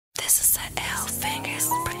It's a L Fingers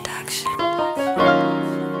production.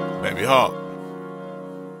 Baby Hawk,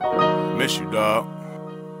 miss you, dawg.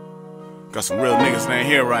 Got some real niggas that ain't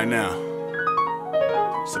here right now.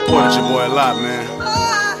 Supported your boy a lot, man.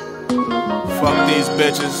 Fuck these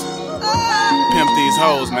bitches. Pimp these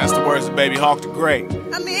hoes, man. That's the words of Baby Hawk the Great.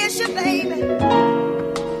 I miss you, baby.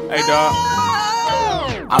 Hey, dawg.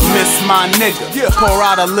 I miss my nigga. Pour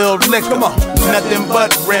out a little liquor. Come on. Nothing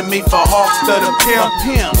but Remy for Hawks to the pimp.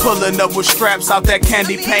 Pulling up with straps out that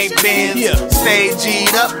candy paint bin. Stay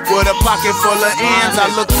G'd up with a pocket full of ends. I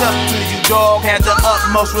looked up to you, dog. Had the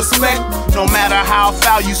utmost respect. No matter how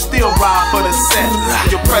foul, you still ride for the set.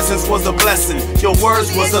 Your presence was a blessing. Your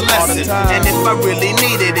words was a lesson. And if I really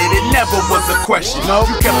needed it, it never was a question.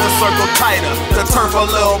 You kept the circle tighter, the turf a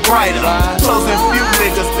little brighter. Chosen few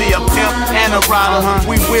niggas be a pimp and a rider.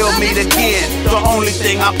 We will meet again. The only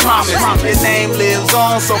thing I promise. Your name lives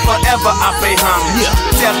on, so forever I pay homage.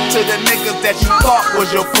 Death to the niggas that you thought was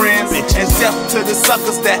your friends, and death to the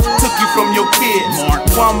suckers that took you from your kids.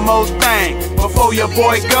 One more thing before your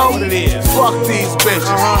boy go. Fuck these bitches,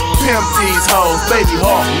 pimp these hoes, Baby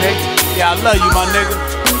Hawk, nigga. Yeah, I love you, my nigga.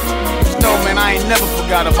 Just know, man, I ain't never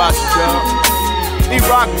forgot about you, dog.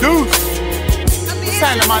 E-Rock Deuce. What's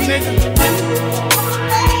happening, my nigga?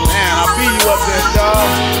 Man, I be you up there, dog.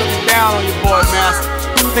 Looking down on your boy, man.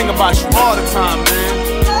 I think about you all the time, man.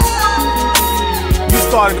 You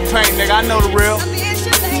started the paint, nigga. I know the real.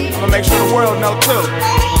 I'ma make sure the world know, too.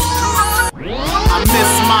 I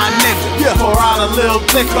miss my nigga. Pour out a little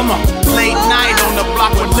liquor. Come on. Late night on the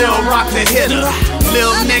block with Lil Rock the hitter.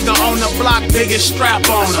 Lil nigga on the block, biggest strap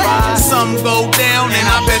on her. Some go down and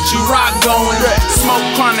I bet you rock going. Smoke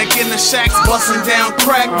chronic in the shacks, busting down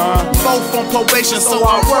crack. Both on probation, so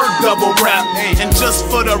I work double rap. And just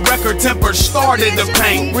for the record, temper started to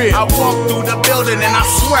paint. I walk through the building and I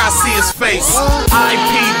swear I see his face.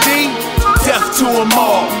 IPD, death to them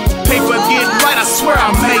all. Paper get right, I swear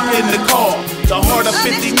I'm making the call. The heart of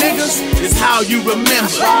 50 niggas is how you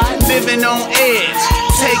remember. Living on edge,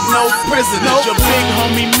 take no prisoners. Your big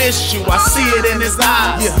homie missed you, I see it in his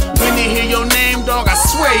eyes. When he hear your name, dog, I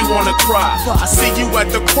swear he wanna cry. I see you at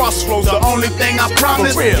the crossroads, the only thing I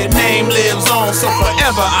promise, your name lives on, so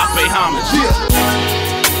forever I pay homage.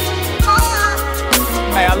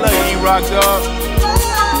 Hey, I love you, E-Rock, dog.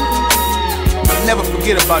 I'll never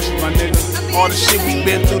forget about you, my nigga. All the shit we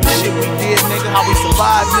been through, the shit we did, nigga. How we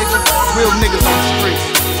survived, nigga. Real niggas on the streets.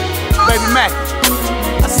 Baby Mac,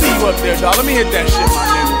 I see you up there, dog. Let me hit that shit, my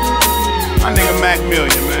nigga. My nigga Mac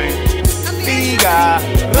Million, man.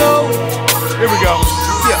 Figaro. Here we go.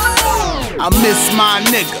 I miss my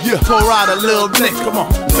nigga. Pour out a little lick. Come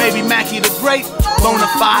on. Baby Mackie the Great,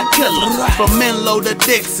 bonafide killer. From Menlo to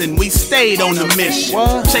Dixon, we stayed on the mission.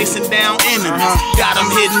 Chasing down enemies, got them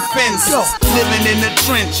hitting fences. Living in the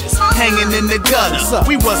trenches, hanging in the gutters.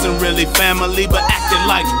 We wasn't really family, but acted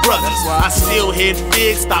like brothers. I still hit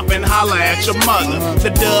big, stop and holler at your mother. The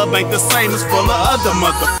dub ain't the same as full of other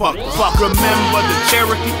motherfuckers. Remember the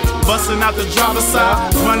Cherokee, busting out the driver's side,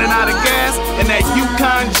 running out of gas, and that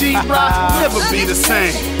Yukon G-Rock never be the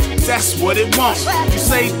same. That's what it wants. You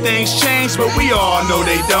say things change, but we all know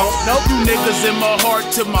they don't. You niggas in my heart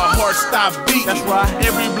till my heart stop beating. That's right.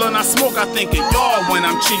 Every blunt I smoke, I think of y'all when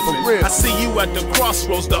I'm cheapin'. I see you at the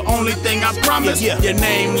crossroads, the only thing I promise. Your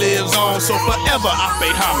name lives on, so forever I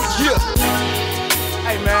pay homage.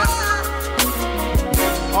 Hey man,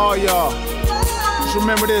 all y'all, just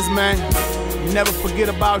remember this, man. Never forget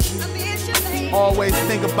about you. Always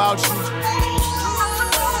think about you.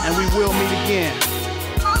 And we will meet again.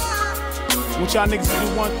 I want y'all niggas to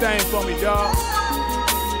do one thing for me, dawg.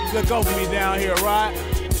 Look over me down here, right?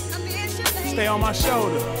 Stay on my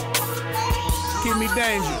shoulder. Keep me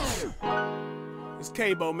dangerous. It's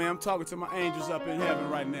K-Bo, man. I'm talking to my angels up in heaven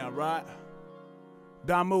right now, right?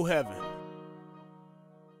 Damu heaven.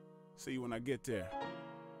 See you when I get there.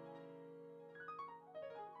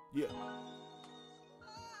 Yeah.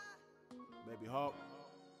 Baby Hawk.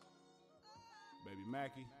 Baby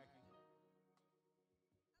Mackie.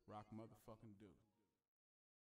 Rock motherfucking dude.